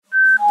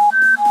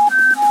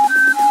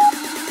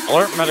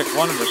Alert Medic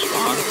 1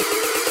 respond. 3,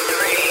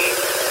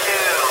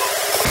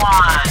 2,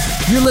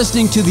 1. You're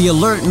listening to the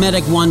Alert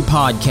Medic 1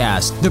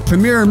 podcast, the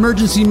premier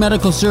emergency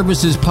medical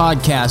services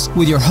podcast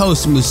with your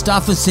hosts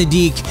Mustafa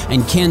Siddiq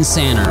and Ken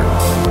Sanner.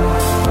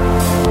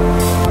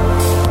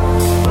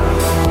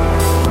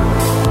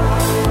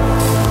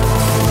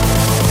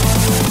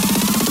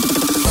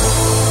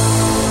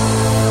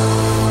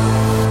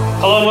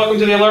 Hello and welcome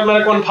to the Alert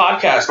Medic 1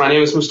 podcast. My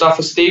name is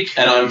Mustafa Siddiq.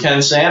 And I'm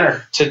Ken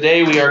Sanner.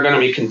 Today we are going to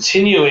be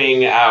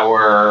continuing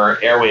our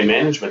airway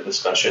management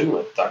discussion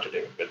with Dr.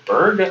 David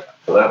Vitberg.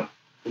 Hello.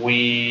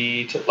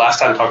 We last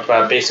time talked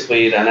about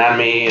basically the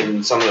anatomy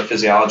and some of the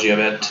physiology of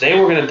it. Today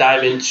we're going to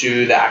dive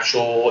into the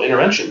actual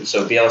intervention,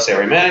 so BLS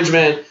airway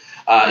management,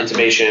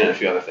 intubation, and a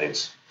few other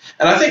things.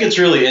 And I think it's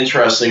really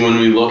interesting when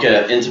we look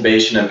at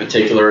intubation in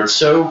particular. It's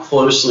so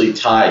closely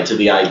tied to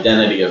the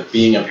identity of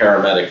being a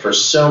paramedic for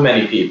so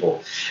many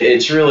people.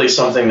 It's really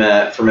something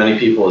that for many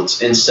people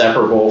it's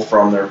inseparable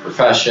from their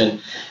profession.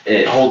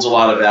 It holds a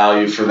lot of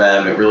value for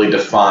them. It really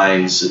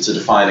it's a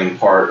defining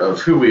part of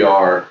who we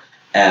are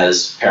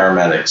as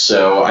paramedics.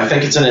 So I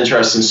think it's an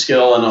interesting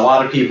skill, and a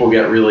lot of people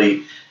get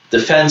really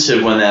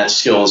defensive when that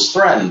skill is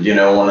threatened. You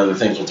know, one of the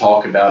things we'll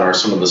talk about are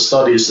some of the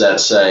studies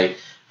that say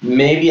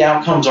maybe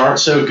outcomes aren't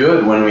so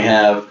good when we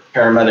have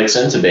paramedics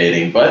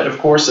intubating. But, of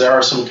course, there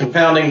are some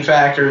confounding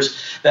factors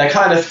that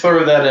kind of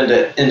throw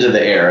that into the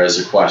air as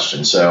a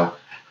question. So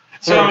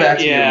back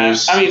to you.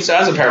 So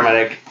as a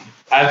paramedic,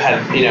 I've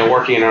had,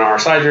 working in an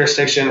RSI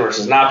jurisdiction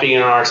versus not being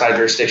in an RSI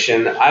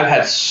jurisdiction, I've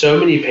had so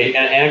many and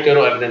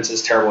anecdotal evidence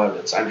is terrible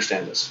evidence. I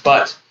understand this.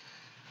 But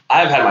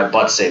I've had my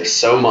butt saved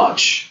so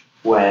much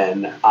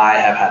when I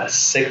have had a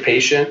sick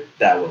patient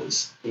that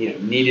was,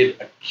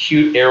 needed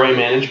acute airway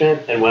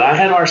management. And when I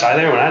had RSI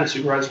there, when I had a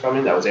supervisor come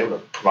in that was able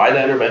to provide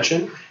that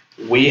intervention,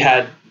 we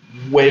had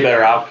way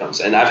better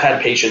outcomes. And I've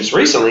had patients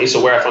recently, so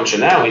where I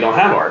function now, we don't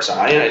have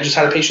RSI. And I just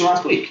had a patient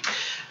last week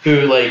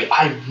who,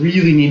 I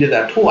really needed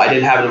that tool. I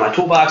didn't have it in my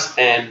toolbox,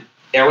 and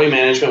airway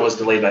management was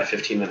delayed by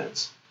 15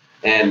 minutes.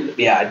 And,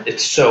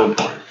 it's so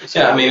important.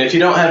 If you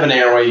don't have an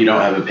airway, you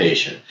don't have a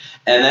patient.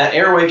 And that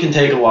airway can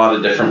take a lot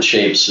of different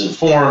shapes and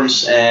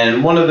forms,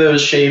 and one of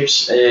those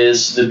shapes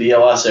is the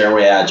BLS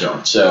airway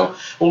adjunct. So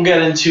we'll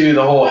get into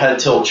the whole head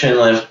tilt, chin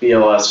lift,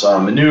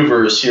 BLS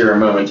maneuvers here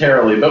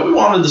momentarily, but we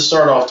wanted to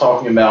start off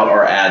talking about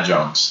our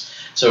adjuncts.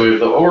 So we have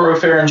the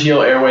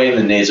oropharyngeal airway and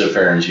the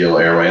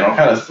nasopharyngeal airway, and I'll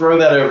kind of throw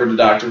that over to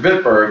Dr.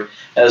 Vitberg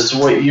as to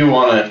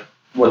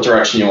what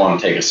direction you want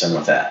to take us in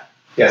with that.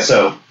 Yeah,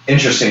 so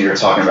interesting you're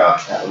talking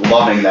about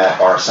loving that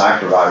RSI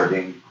provider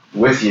being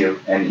with you,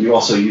 and you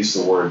also used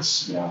the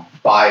words,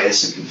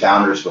 bias and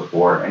confounders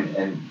before,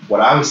 and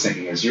what I was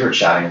thinking as you were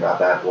chatting about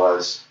that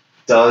was,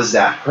 does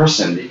that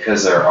person,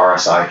 because they're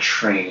RSI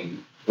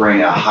training,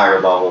 bring a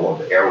higher level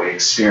of airway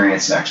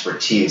experience and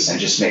expertise and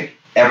just make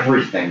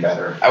everything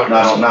better?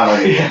 Not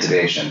only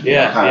intubation.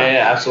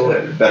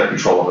 Absolutely. Better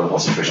control over the whole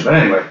situation. But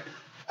anyway,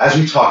 as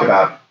we talk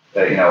about,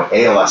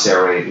 ALS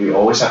airway, we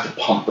always have to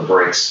pump the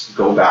brakes,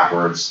 go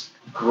backwards.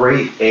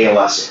 Great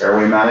ALS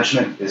airway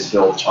management is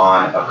built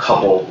on a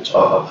couple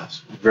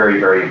of very,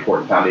 very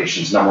important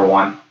foundations. Number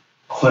one,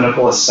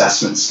 clinical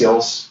assessment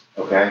skills,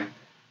 okay?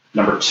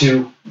 Number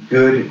two,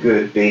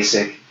 good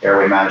basic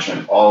airway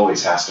management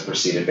always has to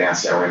precede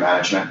advanced airway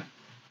management.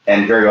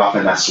 And very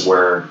often that's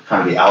where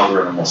kind of the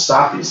algorithm will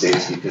stop these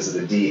days because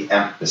of the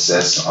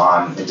de-emphasis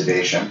on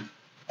intubation.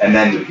 And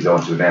then we can go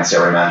into advanced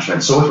airway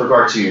management. So with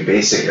regard to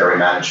basic airway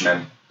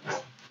management,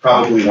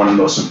 probably one of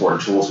the most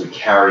important tools we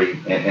carry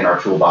in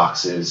our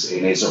toolbox is a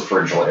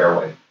nasopharyngeal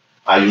airway.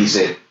 I use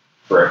it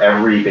for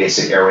every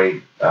basic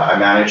airway I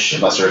manage,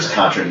 unless there's a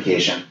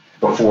contraindication,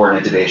 before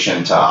an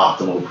intubation to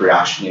optimally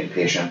pre-oxygenate a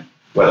patient.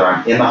 Whether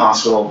I'm in the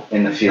hospital,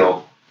 in the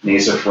field,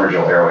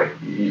 nasopharyngeal airway.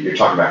 You're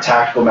talking about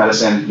tactical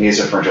medicine,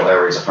 nasopharyngeal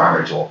airway is a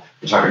primary tool.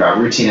 You're talking about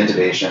routine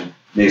intubation,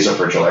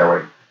 nasopharyngeal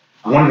airway.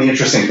 One of the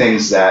interesting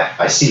things that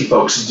I see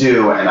folks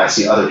do and I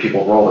see other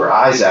people roll their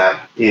eyes at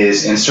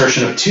is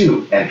insertion of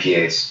two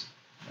NPAs.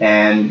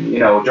 And,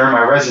 during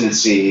my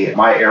residency,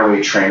 my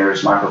airway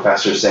trainers, my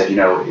professors said,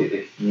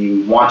 if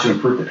you want to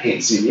improve the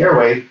patency of the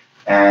airway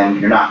and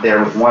you're not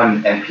there with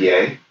one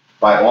NPA,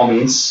 by all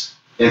means,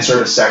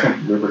 insert a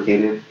second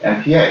lubricated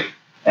NPA.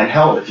 And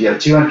hell, if you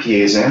have two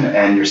NPAs in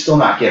and you're still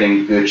not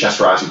getting good chest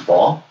rise and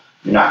fall,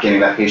 you're not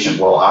getting that patient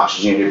well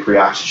oxygenated,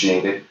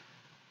 pre-oxygenated,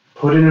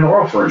 put in an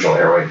oropharyngeal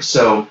airway.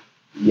 So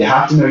you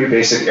have to know your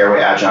basic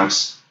airway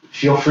adjuncts.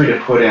 Feel free to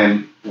put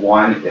in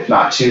one, if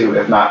not two,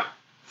 if not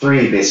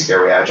three basic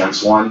airway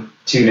adjuncts, 1,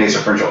 2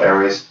 nasopharyngeal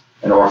airways,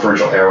 an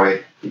oropharyngeal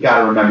airway. You got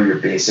to remember your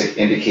basic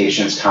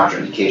indications,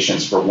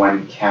 contraindications for when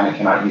you can and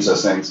cannot use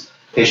those things.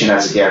 Patient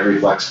has a gag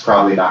reflex,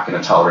 probably not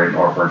going to tolerate an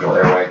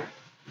oropharyngeal airway.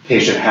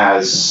 Patient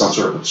has some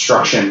sort of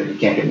obstruction that you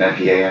can't get an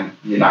NPA in,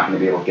 you're not going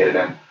to be able to get it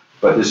in.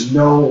 But there's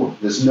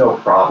no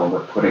problem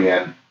with putting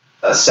in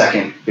a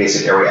second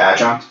basic airway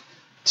adjunct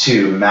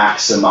to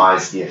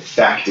maximize the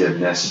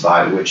effectiveness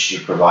by which you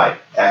provide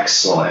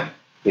excellent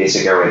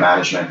basic airway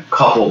management,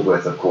 coupled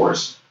with, of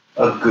course,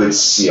 a good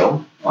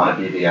seal on a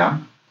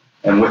BVM.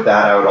 And with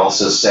that, I would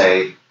also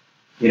say,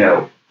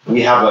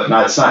 we have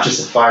it's not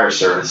just the fire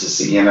service, it's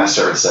the EMS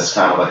service that's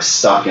kind of like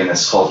stuck in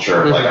this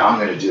culture of like, I'm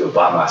going to do it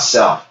by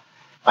myself.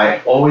 I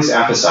always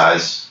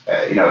emphasize,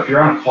 if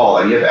you're on call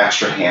and you have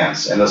extra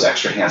hands, and those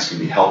extra hands can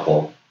be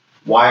helpful,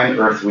 why on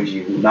earth would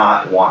you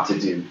not want to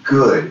do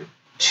good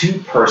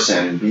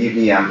 2-person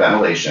BVM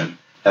ventilation,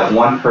 have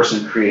one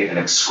person create an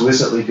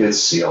exquisitely good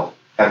seal,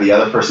 have the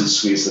other person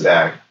squeeze the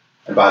bag,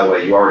 and by the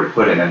way, you already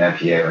put in an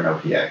NPA or an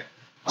OPA.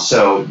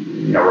 So,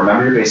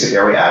 remember your basic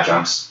airway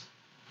adjuncts,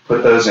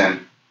 put those in.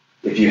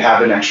 If you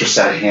have an extra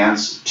set of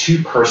hands,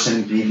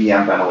 2-person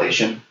BVM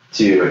ventilation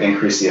to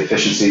increase the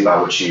efficiency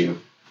by which you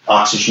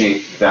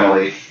oxygenate,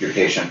 ventilate your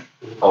patient,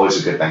 always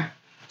a good thing.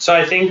 So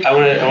I think I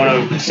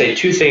want to say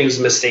 2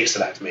 mistakes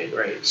that I've made,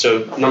 right?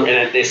 So,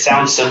 and it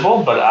sounds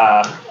simple, but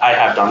I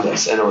have done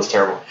this, and it was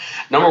terrible.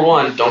 Number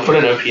 1, don't put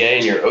an OPA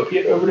in your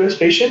opiate overdose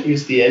patient.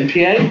 Use the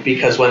NPA,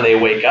 because when they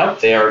wake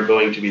up, they are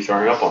going to be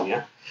throwing up on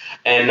you.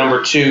 And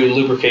number 2,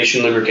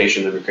 lubrication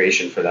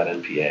for that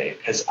NPA,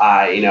 because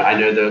I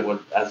know that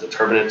as the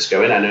turbinates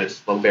go in, I know it's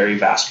very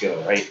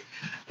vascular, right?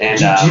 And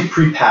do you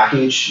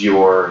prepackage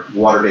your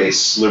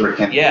water-based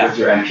lubricant with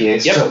your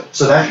NPAs? Yep.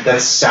 So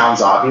that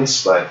sounds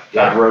obvious, but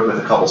I've rode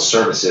with a couple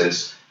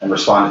services and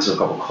responded to a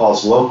couple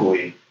calls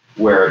locally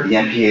where the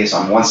NPA is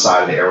on one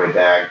side of the airway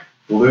bag,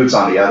 the lube's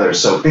on the other.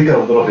 So think a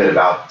little bit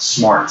about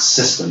smart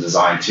system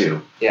design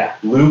too. Yeah.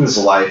 Lube is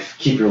life.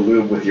 Keep your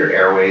lube with your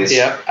airways.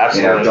 Yeah,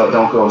 absolutely.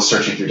 Don't go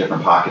searching through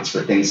different pockets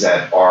for things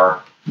that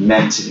are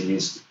meant to be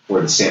used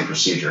for the same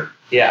procedure.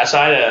 Yeah. So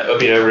I had an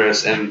opiate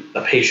overdose, and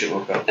the patient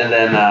woke up, and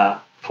then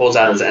pulls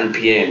out his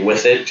NPA, and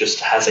with it just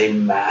has a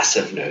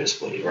massive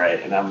nosebleed, right?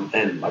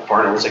 And my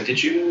partner was like,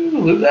 "Did you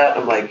lube that?"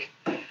 I'm like,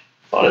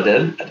 "Thought I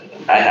did.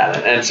 I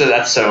hadn't." And so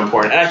that's so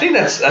important. And I think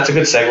that's a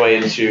good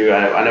segue into.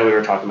 I know we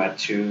were talking about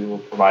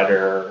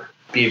 2-provider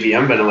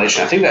BVM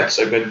ventilation. I think that's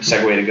a good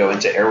segue to go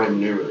into airway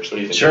maneuvers. What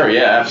do you think? Sure,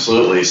 yeah,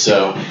 absolutely.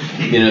 So,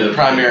 the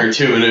primary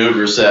 2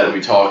 maneuvers that we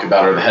talk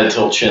about are the head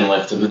tilt chin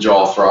lift and the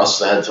jaw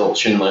thrust. The head tilt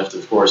chin lift,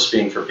 of course,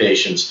 being for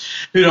patients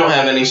who don't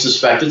have any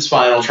suspected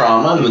spinal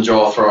trauma, and the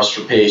jaw thrust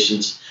for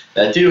patients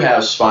that do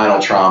have spinal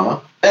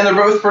trauma. And they're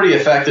both pretty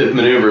effective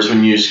maneuvers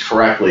when used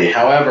correctly.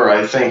 However,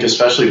 I think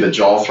especially the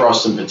jaw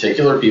thrust in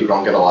particular, people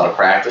don't get a lot of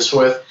practice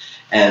with,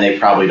 and they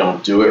probably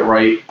don't do it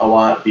right a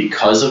lot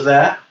because of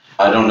that.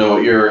 I don't know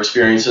what your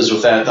experience is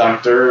with that,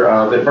 Dr.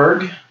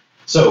 Vitberg.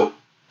 So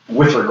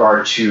with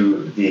regard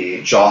to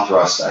the jaw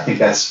thrust, I think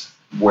that's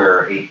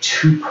where a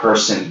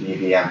 2-person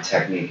BVM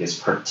technique is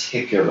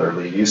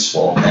particularly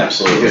useful.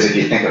 Absolutely. Because if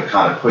you think of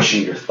kind of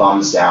pushing your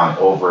thumbs down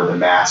over the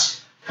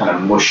mask, kind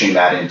of mushing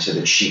that into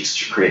the cheeks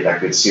to create that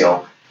good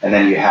seal, and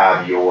then you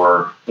have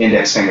your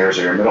index fingers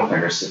or your middle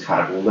fingers to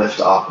kind of lift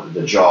up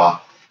the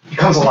jaw. It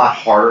becomes a lot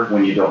harder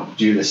when you don't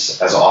do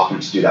this as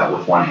often to do that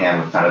with one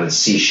hand with kind of the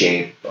C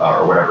shape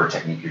or whatever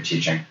technique you're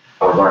teaching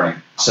or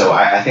learning. So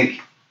I think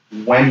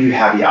when you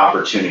have the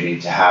opportunity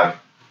to have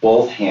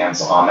both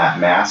hands on that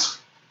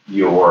mask,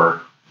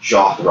 your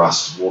jaw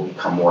thrust will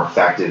become more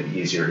effective,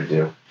 easier to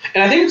do.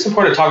 And I think it's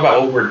important to talk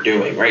about what we're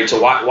doing, right? So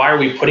why are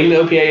we putting the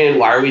OPA in?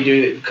 Why are we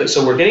doing it?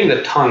 So we're getting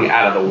the tongue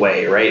out of the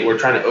way, right? We're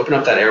trying to open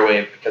up that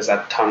airway because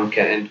that tongue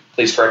can, and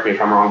please correct me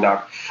if I'm wrong,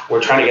 Doc,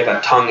 we're trying to get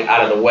that tongue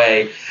out of the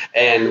way.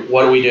 And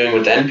what are we doing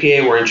with the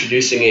NPA? We're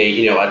introducing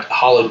a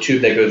hollow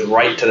tube that goes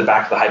right to the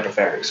back of the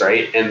hypopharynx,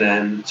 right? And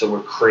then, so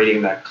we're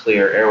creating that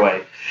clear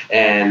airway.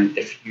 And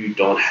if you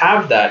don't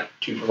have that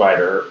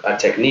 2-provider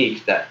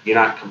technique, that you're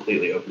not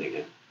completely opening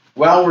it.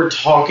 While we're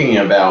talking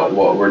about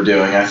what we're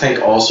doing, I think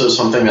also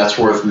something that's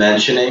worth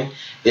mentioning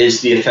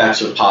is the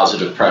effects of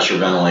positive pressure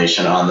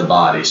ventilation on the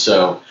body.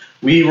 So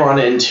we run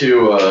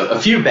into a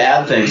few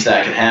bad things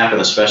that can happen,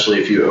 especially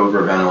if you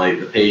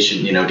overventilate the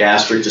patient.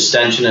 Gastric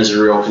distension is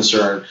a real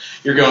concern.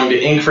 You're going to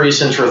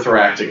increase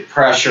intrathoracic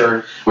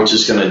pressure, which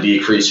is going to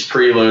decrease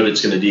preload.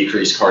 It's going to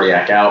decrease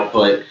cardiac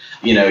output.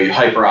 You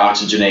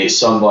hyperoxygenate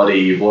somebody,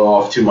 you blow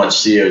off too much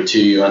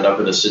CO2, you end up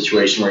in a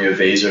situation where you have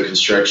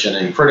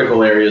vasoconstriction in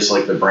critical areas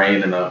like the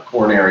brain and the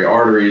coronary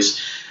arteries,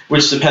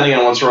 which, depending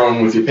on what's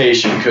wrong with your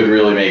patient, could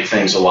really make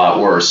things a lot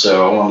worse.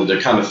 So I wanted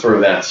to kind of throw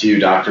that to you,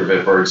 Dr.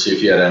 Vitberg, see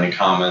if you had any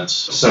comments.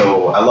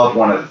 So I love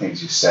one of the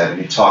things you said,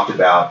 and you talked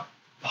about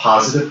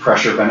positive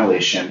pressure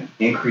ventilation,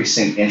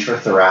 increasing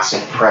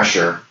intrathoracic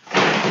pressure,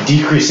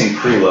 decreasing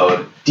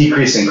preload,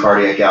 decreasing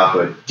cardiac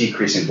output,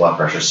 decreasing blood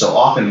pressure. So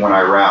often when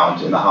I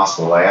round in the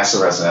hospital, I ask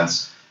the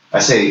residents, I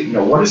say,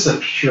 what is the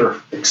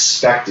pure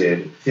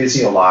expected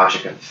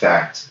physiologic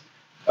effect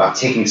of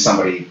taking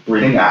somebody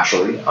breathing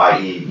naturally,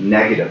 i.e.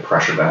 negative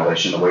pressure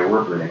ventilation, the way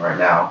we're breathing right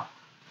now,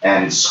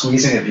 and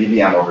squeezing a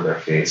BVM over their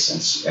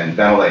face and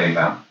ventilating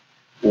them,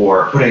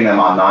 or putting them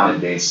on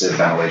non-invasive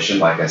ventilation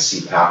like a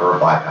CPAP or a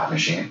BiPAP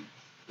machine,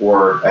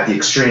 or at the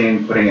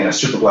extreme, putting in a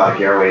supraglottic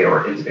airway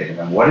or intubating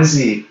them. What is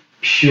the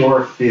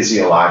pure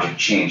physiologic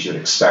change you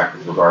would expect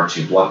with regard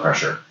to blood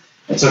pressure?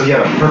 And so if you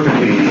have a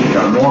perfectly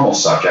normal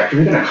subject, or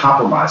even a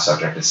compromised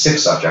subject, a sick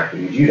subject,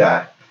 when you do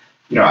that,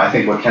 I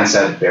think what Ken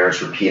said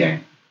bears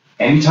repeating.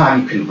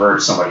 Anytime you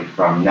convert somebody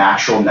from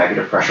natural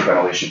negative pressure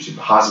ventilation to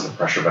positive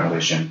pressure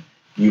ventilation,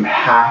 you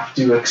have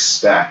to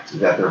expect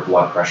that their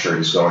blood pressure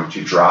is going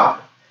to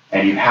drop,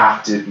 and you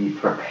have to be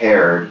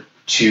prepared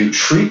to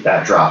treat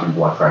that drop in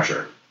blood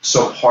pressure.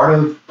 So part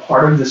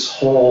of this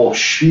whole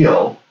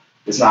spiel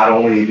is not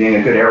only being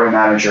a good airway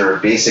manager,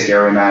 basic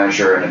airway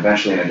manager, and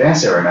eventually an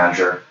advanced airway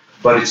manager,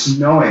 but it's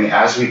knowing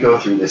as we go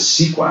through this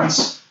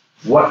sequence,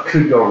 what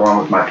could go wrong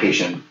with my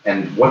patient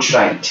and what should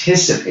I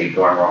anticipate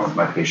going wrong with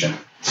my patient.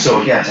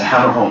 So again, to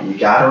hammer home, you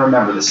got to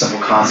remember the simple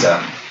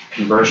concept.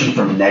 Conversion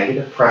from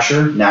negative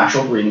pressure,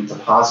 natural breathing, to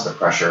positive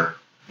pressure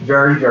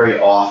very, very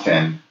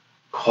often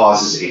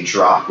causes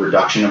a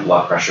reduction in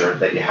blood pressure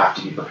that you have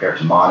to be prepared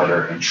to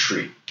monitor and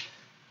treat.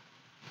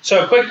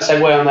 So a quick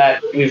segue on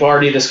that. We've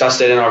already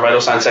discussed it in our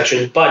vital signs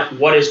section, but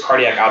what is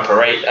cardiac output,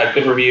 right? A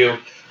good review,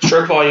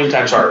 stroke volume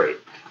times heart rate.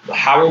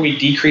 How are we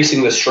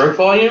decreasing the stroke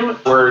volume?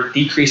 We're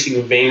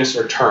decreasing venous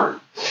return.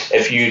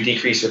 If you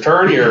decrease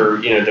return,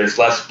 there's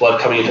less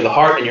blood coming into the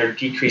heart, and you're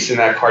decreasing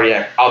that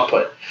cardiac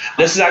output.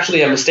 This is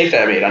actually a mistake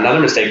that I made. Another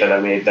mistake that I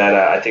made that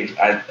I think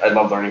I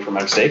love learning from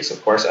my mistakes,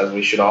 of course, as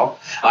we should all.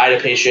 I had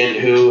a patient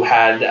who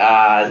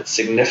had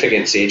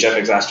significant CHF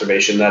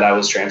exacerbation that I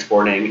was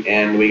transporting,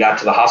 and we got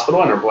to the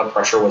hospital, and her blood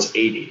pressure was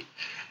 80.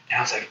 And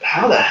I was like,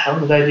 how the hell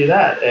did I do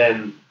that?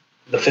 And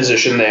the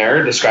physician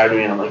there described to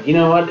me, and I'm like, you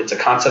know what? It's a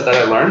concept that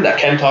I learned that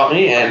Ken taught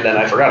me, and then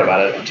I forgot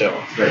about it until.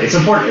 Right. It's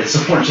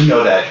important to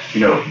know that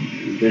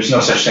there's no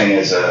such thing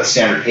as a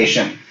standard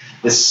patient.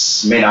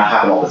 This may not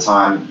happen all the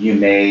time. You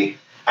may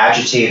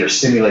agitate or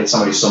stimulate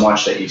somebody so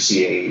much that you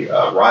see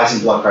a rise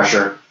in blood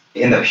pressure.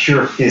 In the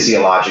pure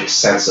physiologic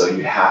sense, though,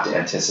 you have to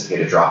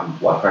anticipate a drop in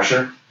blood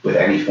pressure with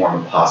any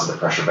form of positive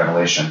pressure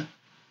ventilation.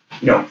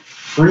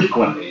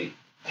 Frequently,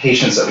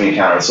 patients that we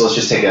encounter, so let's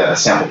just take a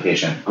sample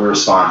patient. We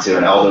respond to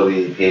an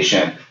elderly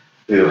patient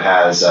who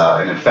has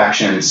an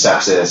infection,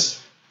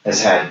 sepsis,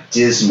 has had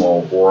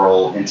dismal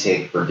oral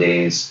intake for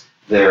days.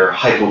 They're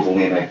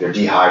hypovolemic, they're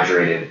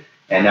dehydrated,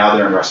 and now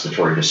they're in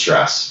respiratory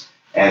distress.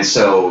 And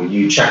so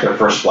you check their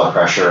first blood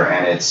pressure,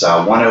 and it's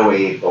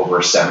 108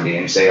 over 70,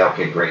 and you say,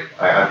 okay, great,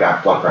 I've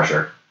got blood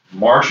pressure,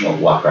 marginal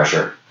blood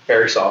pressure.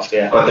 Very soft,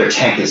 yeah. But their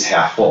tank is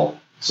half full.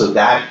 So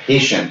that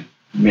patient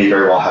may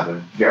very well have a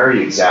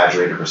very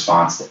exaggerated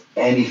response to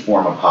any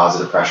form of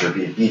positive pressure,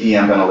 be it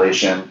BVM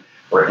ventilation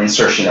or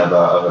insertion of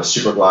a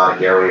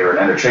supraglottic airway or an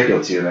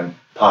endotracheal tube and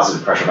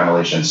positive pressure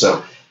ventilation.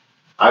 So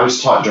I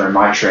was taught during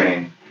my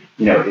training,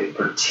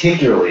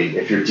 particularly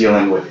if you're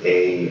dealing with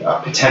a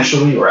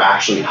potentially or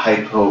actually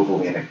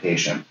hypovolemic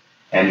patient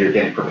and you're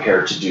getting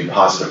prepared to do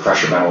positive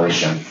pressure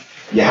ventilation,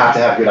 you have to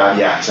have good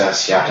IV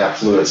access, you have to have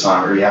fluids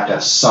on, or you have to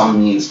have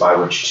some means by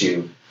which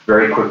to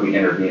very quickly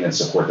intervene and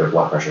support their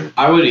blood pressure.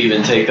 I would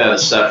even take that a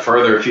step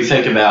further. If you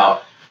think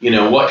about,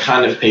 what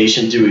kind of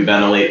patient do we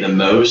ventilate the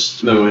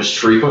most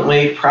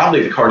frequently?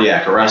 Probably the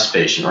cardiac arrest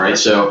patient, right?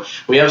 So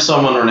we have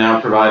someone who are now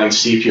providing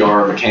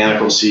CPR,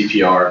 mechanical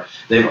CPR.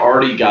 They've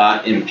already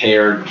got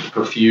impaired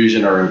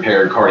perfusion or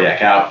impaired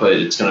cardiac output.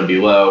 It's going to be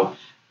low.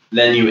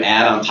 Then you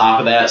add on top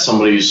of that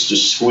somebody who's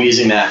just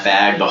squeezing that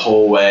bag the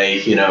whole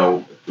way,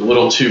 a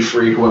little too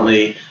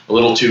frequently, a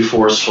little too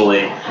forcefully,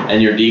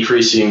 and you're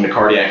decreasing the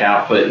cardiac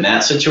output in that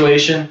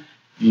situation,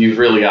 you've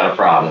really got a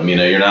problem.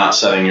 You're not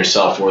setting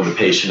yourself or the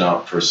patient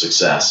up for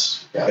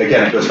success. Yeah,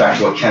 again, it goes back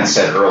to what Ken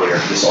said earlier.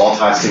 This all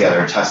ties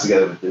together. It ties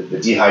together with the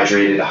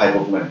dehydrated,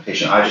 hypovolemic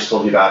patient I just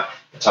told you about.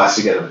 It ties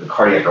together with the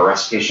cardiac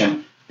arrest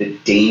patient, the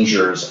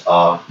dangers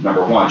of,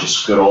 number one,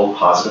 just good old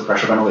positive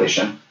pressure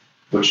ventilation,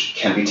 which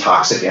can be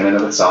toxic in and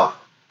of itself,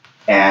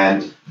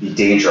 and the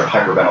danger of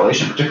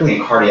hyperventilation, particularly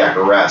in cardiac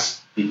arrest,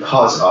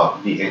 because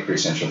of the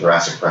increased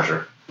intrathoracic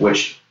pressure,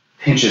 which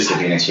pinches the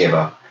vena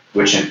cava,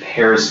 which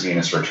impairs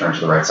venous return to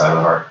the right side of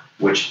the heart,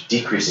 which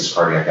decreases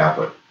cardiac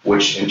output,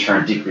 which in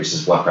turn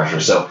decreases blood pressure.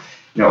 So,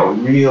 a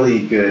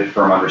really good,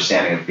 firm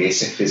understanding of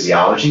basic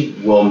physiology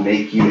will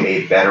make you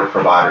a better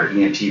provider,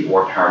 EMT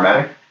or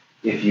paramedic,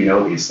 if you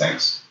know these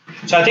things.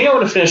 So I think I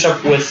want to finish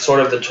up with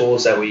sort of the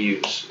tools that we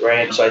use,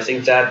 right? So I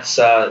think that's,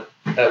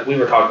 we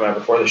were talking about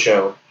before the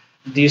show,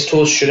 these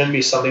tools shouldn't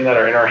be something that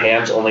are in our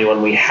hands only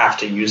when we have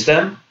to use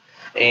them.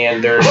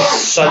 And there's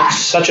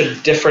such a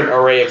different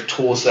array of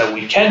tools that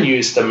we can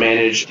use to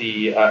manage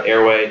the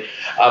airway.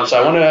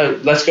 So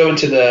let's go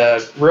into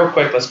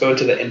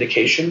the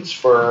indications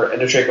for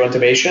endotracheal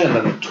intubation and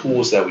then the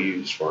tools that we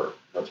use for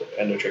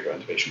endotracheal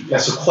intubation. Yeah,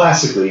 so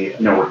classically,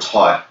 we're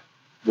taught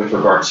with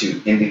regard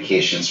to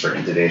indications for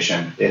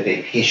intubation if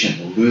a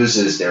patient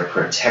loses their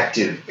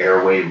protective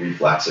airway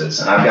reflexes.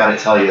 And I've got to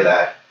tell you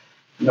that,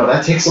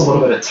 that takes a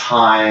little bit of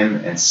time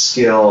and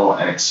skill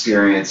and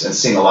experience and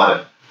seeing a lot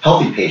of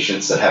healthy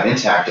patients that have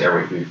intact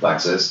airway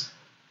reflexes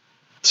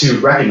to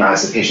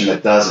recognize the patient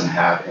that doesn't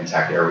have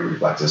intact airway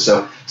reflexes.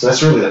 So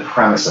that's really the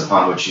premise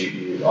upon which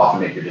you often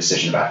make your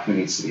decision about who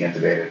needs to be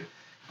intubated.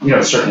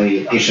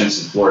 Certainly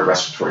patients in fluid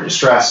respiratory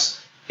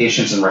distress,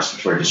 patients in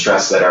respiratory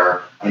distress that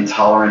are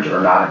intolerant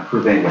or not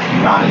improving with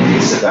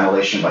non-invasive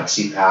ventilation like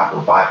CPAP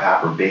or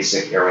BiPAP or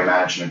basic airway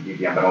management,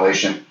 BVM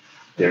ventilation.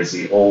 There's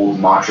the old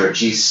mantra,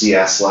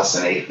 GCS less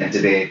than 8,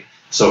 intubate.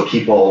 So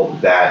people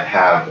that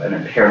have an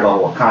impaired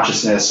level of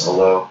consciousness, a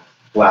low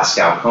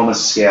Glasgow-Coma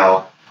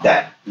scale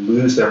that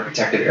lose their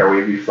protective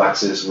airway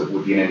reflexes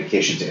would be an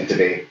indication to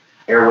intubate.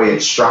 Airway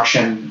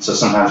obstruction, so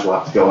sometimes we'll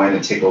have to go in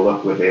and take a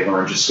look with a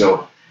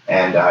laryngoscope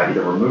and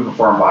either remove a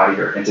foreign body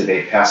or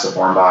intubate past the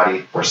foreign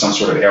body, or some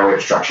sort of airway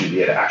obstruction,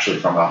 be it actually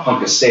from a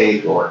hunk of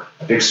steak or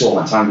a big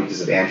swollen tongue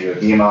because of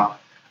angioedema.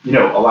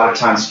 A lot of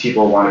times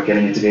people wind up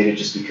getting intubated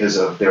just because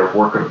of their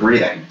work of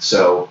breathing.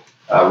 So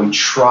we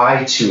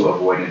try to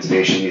avoid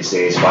intubation these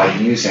days by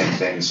using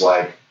things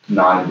like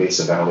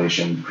non-invasive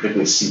ventilation,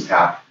 particularly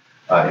CPAP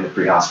in the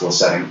pre-hospital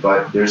setting.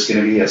 But there's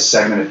going to be a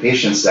segment of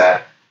patients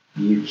that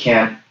you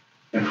can't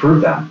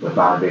improve them with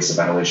non-invasive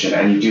ventilation,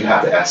 and you do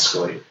have to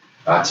escalate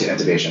to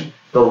intubation.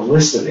 The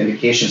list of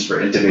indications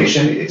for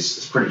intubation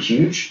is pretty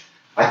huge.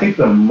 I think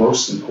the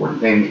most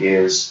important thing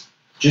is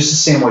just the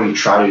same way you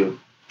try to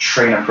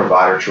train a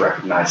provider to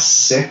recognize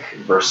sick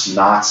versus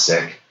not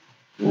sick,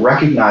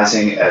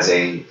 recognizing as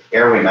a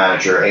airway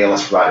manager,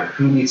 ALS provider,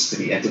 who needs to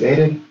be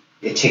intubated.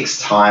 It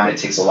takes time. It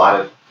takes a lot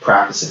of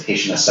practice of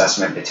patient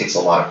assessment. It takes a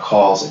lot of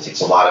calls. It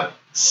takes a lot of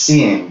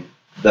seeing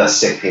the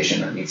sick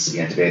patient that needs to be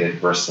intubated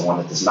versus the one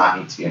that does not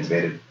need to be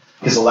intubated.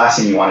 Because the last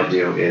thing you want to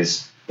do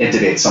is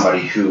intubate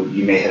somebody who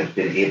you may have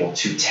been able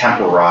to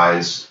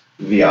temporize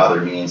via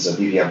other means of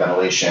VVF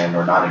ventilation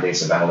or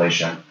non-invasive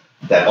ventilation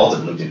that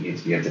ultimately didn't need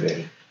to be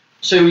intubated.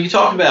 So you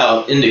talk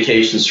about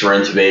indications for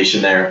intubation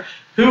there.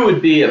 Who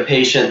would be a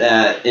patient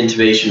that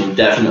intubation would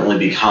definitely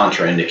be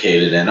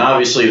contraindicated? And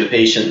obviously the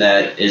patient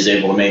that is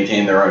able to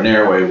maintain their own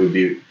airway would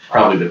be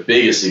probably the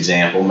biggest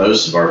example,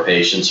 most of our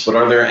patients. But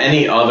are there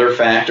any other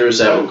factors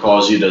that would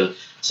cause you to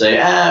say,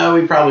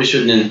 we probably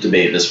shouldn't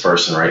intubate this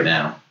person right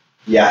now?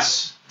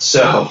 Yes.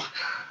 So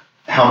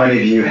how many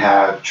of you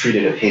have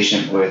treated a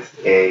patient with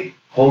a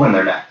hole in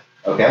their neck?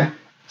 Okay.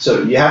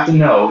 So you have to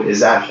know, is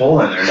that hole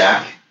in their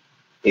neck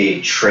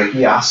a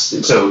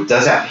tracheostomy? So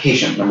does that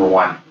patient, number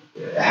one,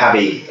 have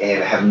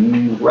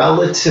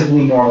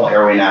relatively normal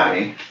airway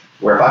anatomy,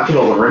 where if I put a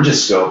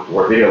laryngoscope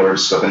or a video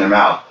laryngoscope in their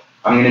mouth,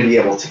 I'm going to be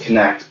able to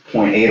connect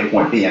point A to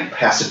point B and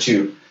pass a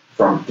tube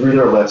from through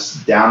their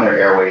lips, down their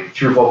airway,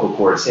 through vocal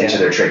cords into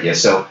their trachea.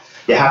 So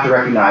you have to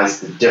recognize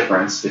the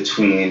difference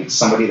between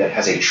somebody that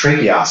has a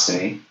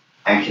tracheostomy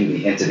and can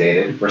be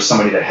intubated versus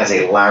somebody that has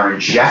a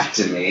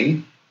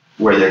laryngectomy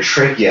where their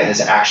trachea has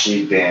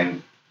actually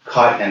been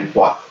cut and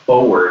brought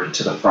forward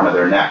to the front of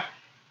their neck.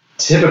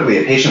 Typically,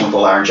 a patient with a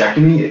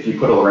laryngectomy, if you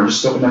put a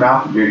laryngoscope in their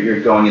mouth,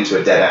 you're going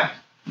into a dead end.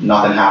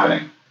 Nothing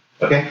happening.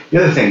 Okay.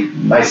 The other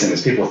nice thing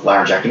is people with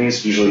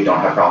laryngectomies usually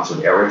don't have problems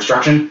with airway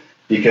obstruction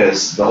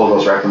because the hole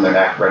goes right from their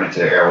neck right into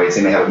their airways.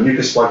 They may have a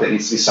mucus plug that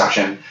needs to be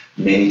suctioned.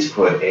 You may need to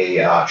put a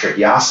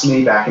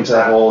tracheostomy back into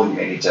that hole. You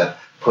may need to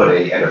put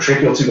a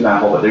endotracheal tube in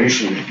that hole, but they're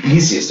usually the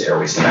easiest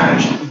airways to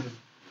manage.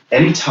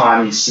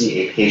 Anytime you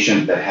see a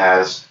patient that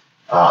has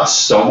a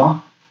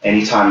stoma,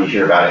 anytime you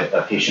hear about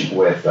a patient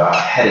with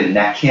head and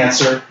neck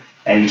cancer,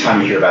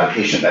 anytime you hear about a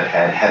patient that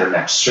had head or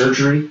neck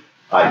surgery,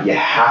 you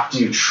have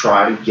to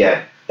try to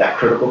get that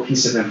critical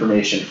piece of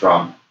information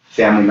from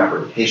family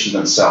member, the patient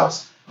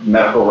themselves,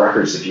 medical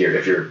records if you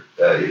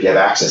have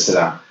access to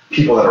them,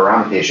 people that are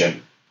around the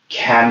patient.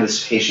 Can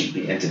this patient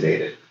be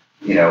intubated?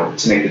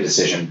 To make the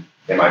decision,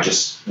 am I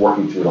just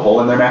working through the hole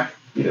in their neck,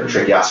 either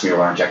tracheostomy or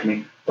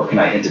laryngectomy, or can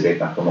I intubate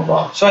them from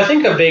above? So I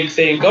think a big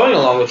thing going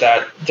along with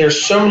that,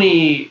 there's so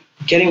many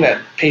getting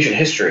that patient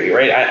history,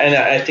 right?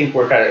 I think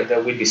we'd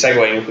be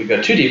segueing if we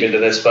go too deep into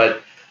this,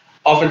 but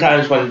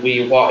oftentimes when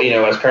we walk,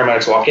 as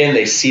paramedics walk in,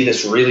 they see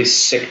this really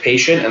sick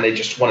patient and they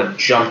just want to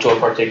jump to a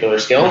particular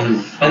skill.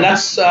 Mm-hmm. And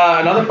that's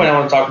another point I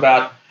want to talk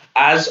about.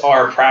 As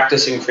our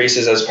practice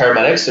increases as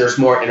paramedics, there's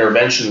more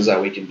interventions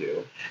that we can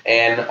do.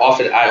 And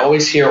often I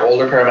always hear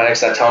older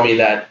paramedics that tell me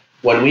that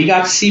when we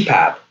got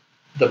CPAP,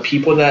 the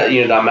people that,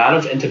 the amount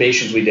of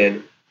intubations we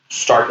did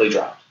starkly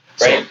dropped.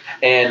 Right.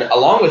 And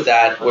along with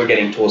that, we're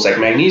getting tools like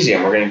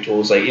magnesium. We're getting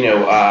tools like,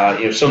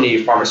 so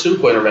many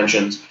pharmaceutical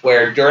interventions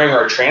where during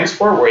our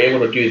transport, we're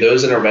able to do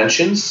those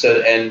interventions.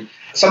 And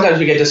sometimes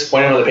we get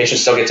disappointed when the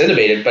patient still gets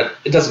intubated, but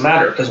it doesn't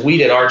matter because we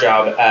did our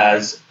job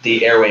as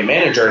the airway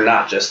manager,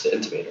 not just the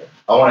intubator.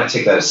 I want to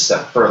take that a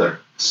step further.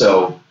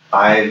 So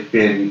I've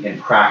been in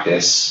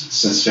practice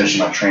since finishing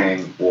my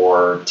training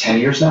for 10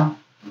 years now.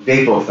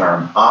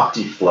 Vapotherm,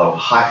 OptiFlow,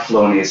 high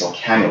flow nasal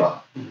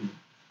cannula. Mm-hmm.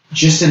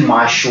 Just in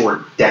my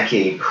short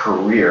decade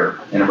career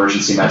in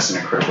emergency medicine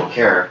and critical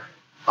care,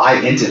 I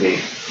intubate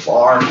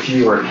far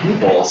fewer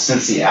people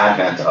since the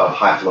advent of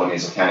high-flow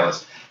nasal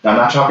cannulas. Now, I'm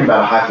not talking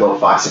about a high-flow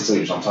 5-6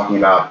 liters. I'm talking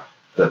about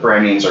the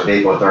brand names or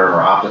Vapotherm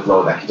or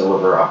OptiFlow that can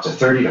deliver up to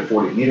 30 to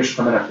 40 liters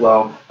per minute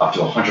flow, up to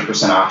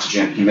 100%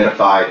 oxygen,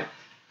 humidified.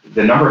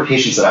 The number of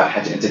patients that I've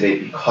had to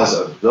intubate because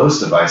of those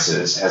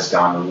devices has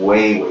gone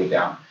way, way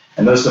down.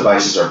 And those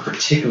devices are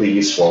particularly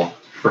useful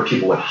for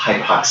people with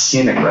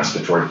hypoxemic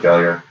respiratory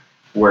failure,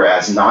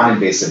 whereas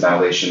non-invasive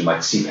ventilation like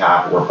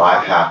CPAP or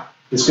BiPAP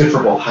is good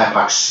for both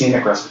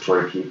hypoxemic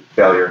respiratory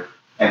failure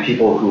and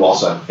people who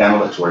also have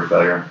ventilatory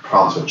failure,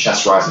 problems with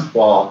chest rise and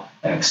fall,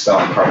 and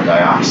expelling carbon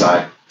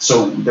dioxide.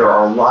 So there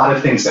are a lot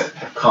of things that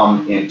have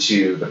come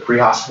into the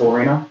pre-hospital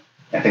arena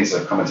and things that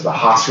have come into the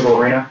hospital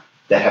arena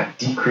that have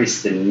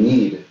decreased the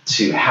need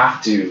to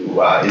have to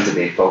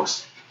intubate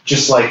folks,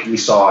 just like we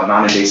saw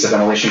non-invasive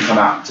ventilation come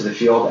out into the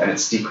field, and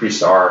it's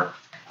decreased our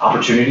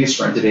opportunities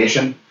for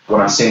intubation.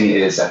 What I'm saying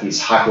is that these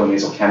high-flow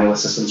nasal cannula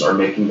systems are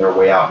making their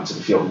way out into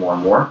the field more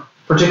and more,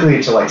 particularly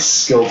into like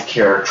skilled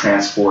care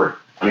transport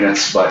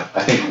units. But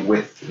I think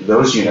with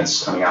those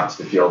units coming out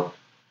to the field,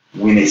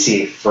 we may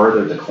see a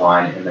further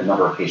decline in the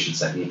number of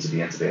patients that need to be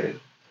intubated.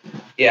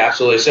 Yeah,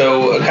 absolutely.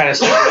 So kind of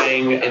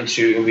segueing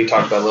into, we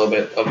talked about a little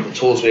bit of the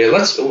tools.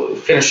 Let's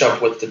finish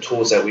up with the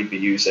tools that we'd be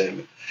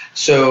using.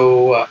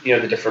 So,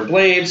 the different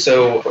blades.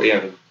 So,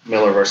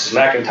 Miller versus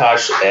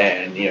McIntosh,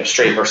 and,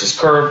 straight versus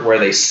curved, where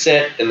they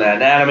sit in the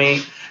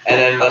anatomy. And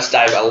then let's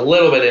dive a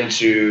little bit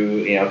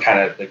into,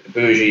 kind of like the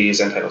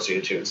bougies and Title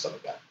CO2 and stuff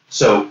like that.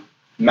 So,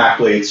 Mac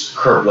blades,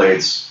 curved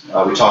blades.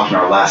 We talked in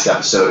our last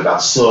episode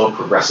about slow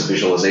progressive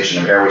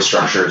visualization of airway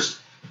structures.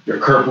 Your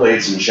curved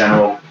blades in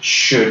general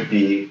should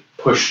be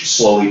pushed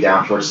slowly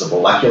down towards the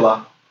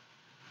vallecula.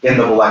 In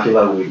the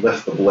vallecula, we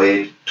lift the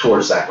blade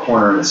towards that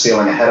corner in the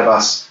ceiling ahead of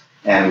us,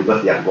 and we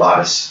lift the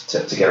epiglottis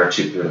to get our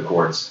tube through the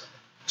cords.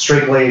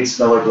 Straight blades,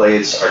 Miller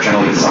blades, are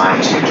generally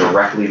designed to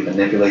directly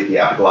manipulate the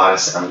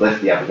epiglottis and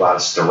lift the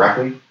epiglottis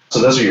directly. So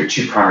those are your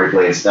two primary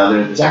blades. Now,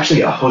 there's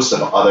actually a host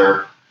of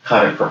other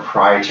kind of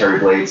proprietary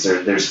blades.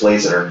 There's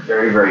blades that are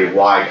very, very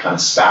wide, kind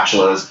of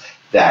spatulas,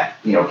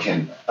 that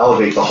can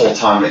elevate the whole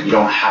tongue, that you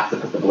don't have to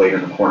put the blade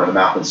in the corner of the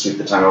mouth and sweep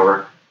the tongue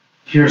over.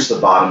 Here's the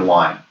bottom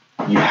line.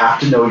 You have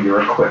to know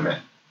your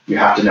equipment. You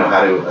have to know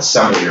how to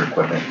assemble your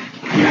equipment.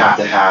 You have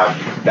to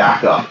have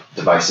backup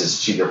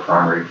devices to your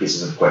primary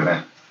pieces of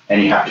equipment,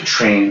 and you have to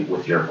train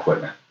with your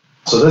equipment.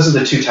 So those are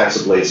the two types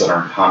of blades that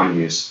are in common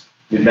use.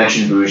 You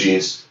mentioned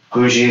bougies.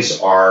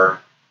 Bougies are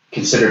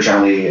considered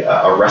generally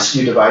a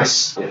rescue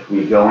device. If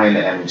we go in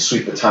and we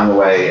sweep the tongue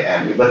away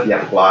and we lift the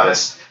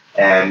epiglottis,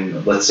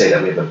 and let's say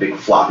that we have a big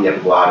floppy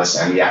epiglottis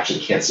and we actually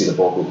can't see the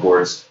vocal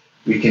cords,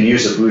 we can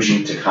use a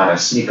bougie to kind of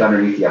sneak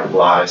underneath the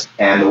epiglottis,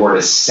 and the word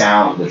is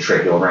sound the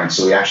tracheal ring.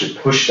 So we actually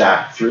push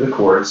that through the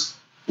cords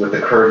with the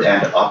curved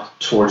end up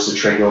towards the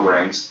tracheal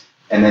rings,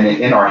 and then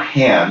in our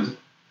hand,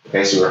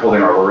 okay, so we're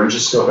holding our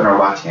laryngoscope in our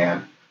left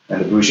hand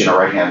and the bougie in our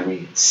right hand,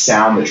 we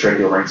sound the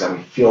tracheal rings and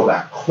we feel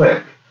that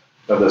click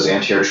of those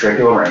anterior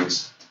tracheal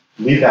rings,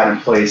 leave that in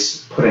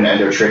place, put an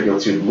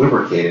endotracheal tube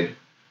lubricated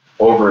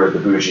over the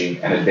bougie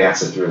and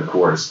advance it through the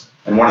cords.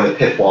 And one of the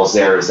pitfalls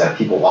there is that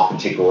people often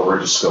take the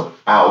laryngoscope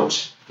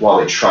out while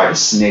they try to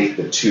snake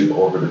the tube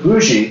over the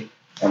bougie.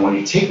 And when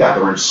you take that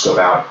laryngoscope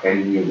out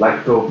and you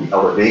let go of the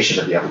elevation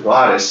of the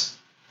epiglottis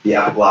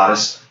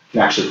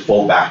can actually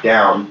fold back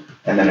down.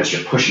 And then as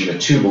you're pushing the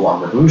tube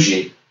along the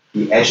bougie,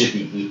 the edge of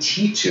the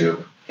ET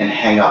tube can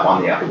hang up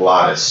on the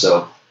epiglottis.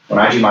 So when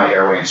I do my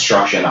airway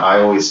instruction, I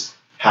always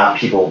have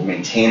people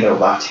maintain their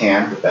left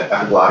hand with that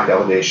epiglottic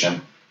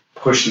elevation,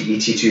 push the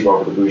ET tube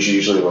over the bougie,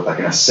 usually with like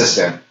an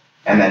assistant,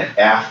 and then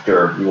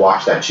after you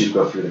watch that tube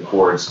go through the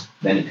cords,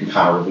 then you can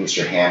kind of release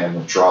your hand and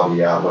withdraw the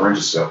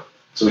laryngoscope.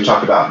 So we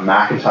talked about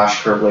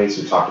McIntosh curved blades,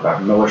 we talked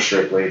about Miller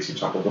straight blades, we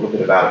talked a little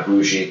bit about a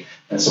bougie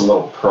and some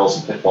little pearls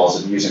and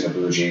pitfalls of using a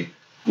bougie.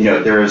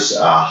 There's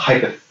a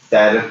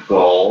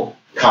hypothetical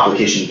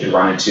complication you could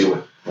run into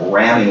with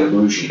ramming a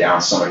bougie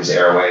down somebody's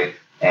airway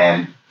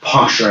and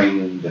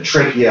puncturing the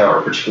trachea,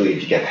 or particularly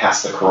if you get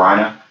past the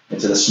carina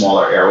into the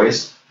smaller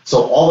airways.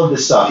 So all of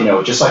this stuff,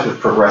 just like with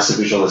progressive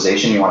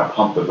visualization, you want to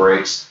pump the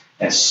brakes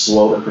and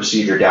slow the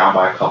procedure down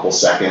by a couple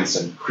seconds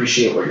and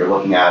appreciate what you're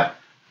looking at.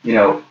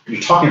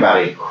 You're talking about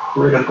a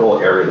critical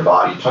area of the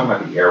body. You're talking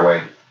about the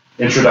airway.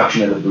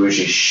 Introduction of the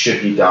bougie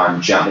should be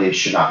done gently. It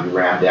should not be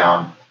rammed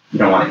down. You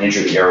don't want to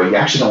injure the airway. You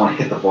actually don't want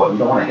to hit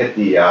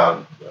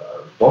the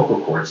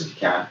vocal cords if you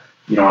can.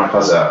 You don't want to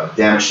cause a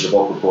damage to the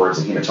vocal cords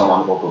and hematoma on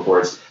the vocal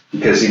cords,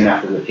 because even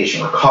after the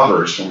patient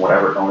recovers from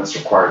whatever illness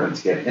required them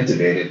to get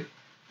intubated,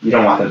 you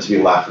don't want them to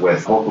be left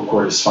with vocal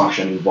cord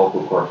dysfunction,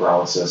 vocal cord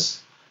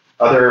paralysis.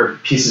 Other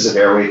pieces of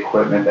airway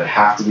equipment that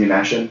have to be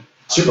mentioned,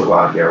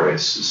 supraglottic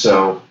airways.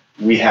 So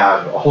we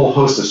have a whole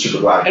host of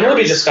supraglottic airways. And we'll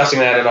be discussing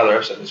that in other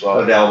episodes as well.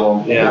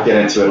 Available. Yeah. We'll get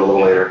into it a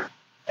little later.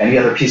 Any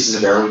other pieces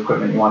of airway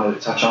equipment you wanted to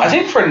touch on? I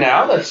think for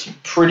now that's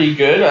pretty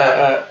good.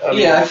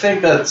 I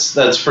think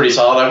that's pretty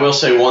solid. I will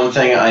say one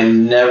thing: I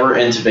never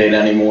intubate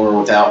anymore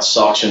without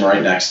suction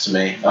right next to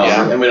me.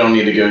 And we don't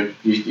need to go.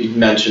 You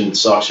mentioned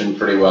suction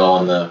pretty well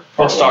in the.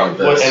 We'll start,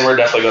 and we're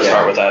definitely going to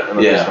start with that in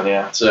the next one.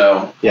 Yeah.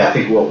 So I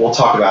think we'll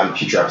talk about in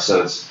future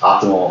episodes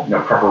optimal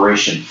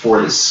preparation for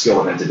this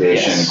skill of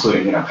intubation,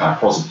 including kind of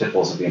pros and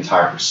pitfalls of the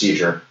entire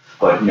procedure.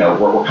 But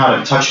we're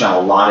kind of touching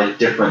on a lot of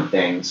different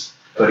things.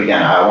 But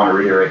again, I want to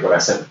reiterate what I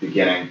said at the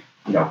beginning,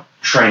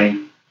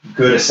 training,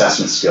 good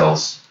assessment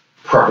skills,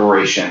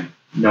 preparation,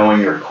 knowing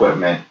your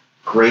equipment,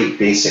 great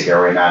basic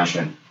airway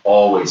management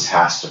always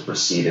has to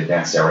precede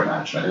advanced airway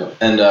management.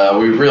 And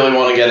we really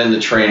want to get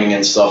into training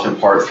and stuff in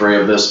part 3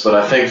 of this, but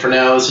I think for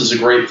now this is a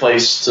great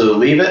place to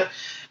leave it.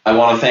 I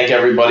want to thank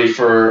everybody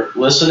for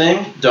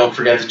listening. Don't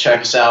forget to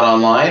check us out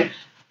online,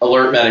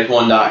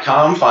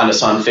 alertmedic1.com. Find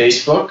us on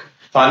Facebook.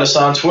 Find us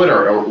on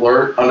Twitter,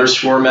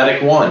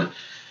 alert_medic1.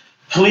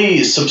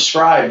 Please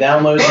subscribe,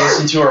 download, and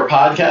listen to our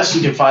podcast.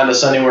 You can find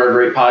us anywhere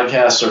great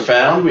podcasts are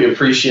found. We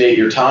appreciate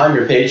your time,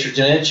 your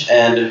patronage,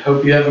 and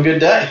hope you have a good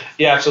day.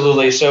 Yeah,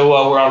 absolutely. So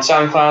we're on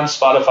SoundCloud,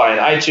 Spotify, and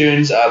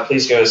iTunes.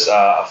 Please give us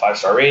a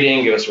 5-star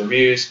rating, give us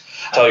reviews,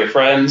 tell your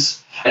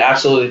friends. And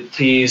absolutely,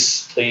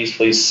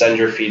 please send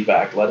your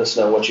feedback. Let us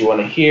know what you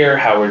want to hear,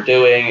 how we're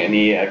doing,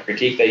 any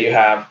critique that you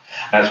have.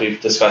 As we've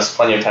discussed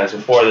plenty of times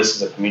before, this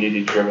is a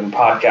community-driven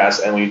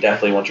podcast, and we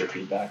definitely want your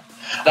feedback.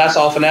 That's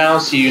all for now.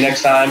 See you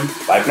next time.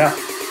 Bye for now.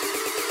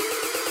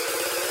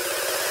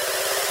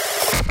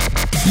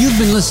 You've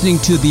been listening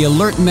to the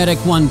Alert Medic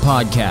 1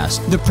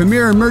 podcast, the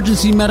premier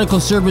emergency medical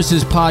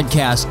services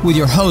podcast with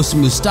your hosts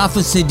Mustafa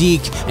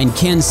Siddiq and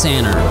Ken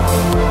Sanner.